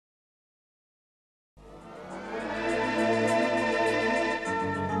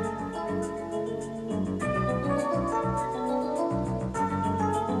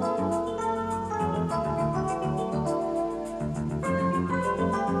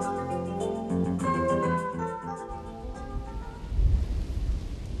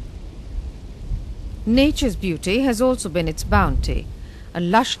Nature's beauty has also been its bounty, a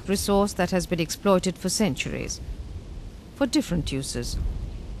lush resource that has been exploited for centuries, for different uses.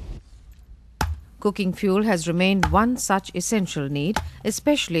 Cooking fuel has remained one such essential need,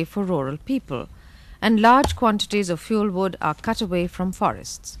 especially for rural people, and large quantities of fuel wood are cut away from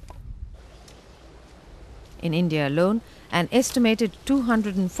forests. In India alone, an estimated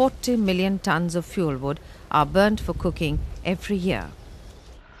 240 million tons of fuel wood are burnt for cooking every year.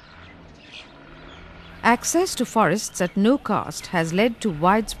 Access to forests at no cost has led to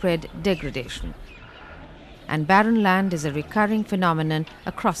widespread degradation, and barren land is a recurring phenomenon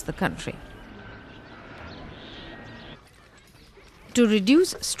across the country. To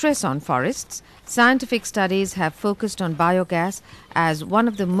reduce stress on forests, scientific studies have focused on biogas as one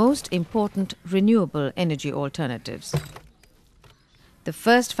of the most important renewable energy alternatives. The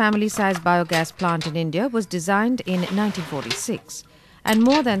first family-sized biogas plant in India was designed in 1946, and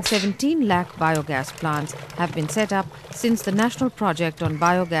more than 17 lakh biogas plants have been set up since the national project on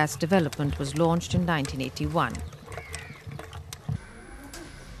biogas development was launched in 1981.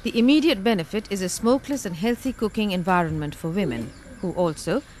 The immediate benefit is a smokeless and healthy cooking environment for women, who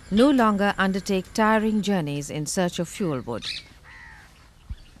also no longer undertake tiring journeys in search of fuel wood.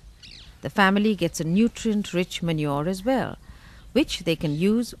 The family gets a nutrient-rich manure as well, which they can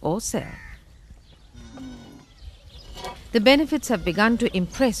use or sell. The benefits have begun to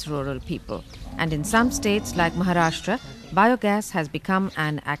impress rural people, and in some states like Maharashtra, biogas has become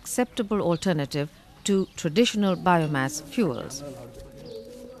an acceptable alternative to traditional biomass fuels.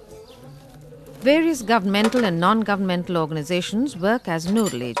 Various governmental and non-governmental organizations work as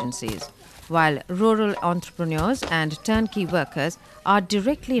nodal agencies, while rural entrepreneurs and turnkey workers are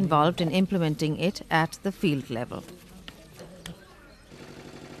directly involved in implementing it at the field level.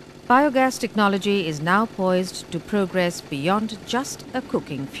 Biogas technology is now poised to progress beyond just a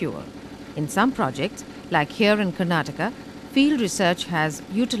cooking fuel. In some projects, like here in Karnataka, field research has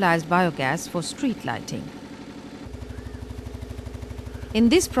utilized biogas for street lighting. In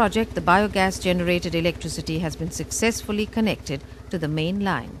this project, the biogas-generated electricity has been successfully connected to the main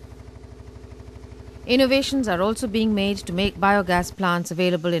line. Innovations are also being made to make biogas plants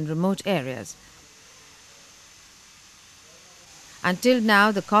available in remote areas. Until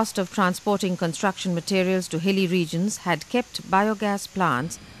now, the cost of transporting construction materials to hilly regions had kept biogas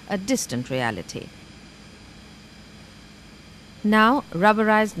plants a distant reality. Now,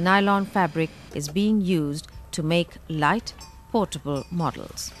 rubberized nylon fabric is being used to make light, portable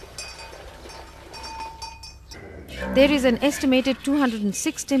models. There is an estimated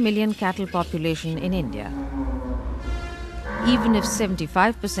 260 million cattle population in India. Even if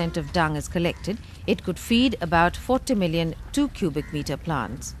 75% of dung is collected, it could feed about 40 million 2 cubic meter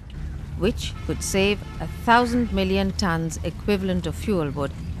plants, which could save 1,000 million tons equivalent of fuel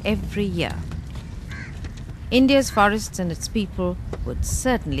wood every year. India's forests and its people would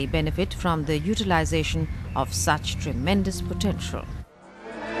certainly benefit from the utilization of such tremendous potential.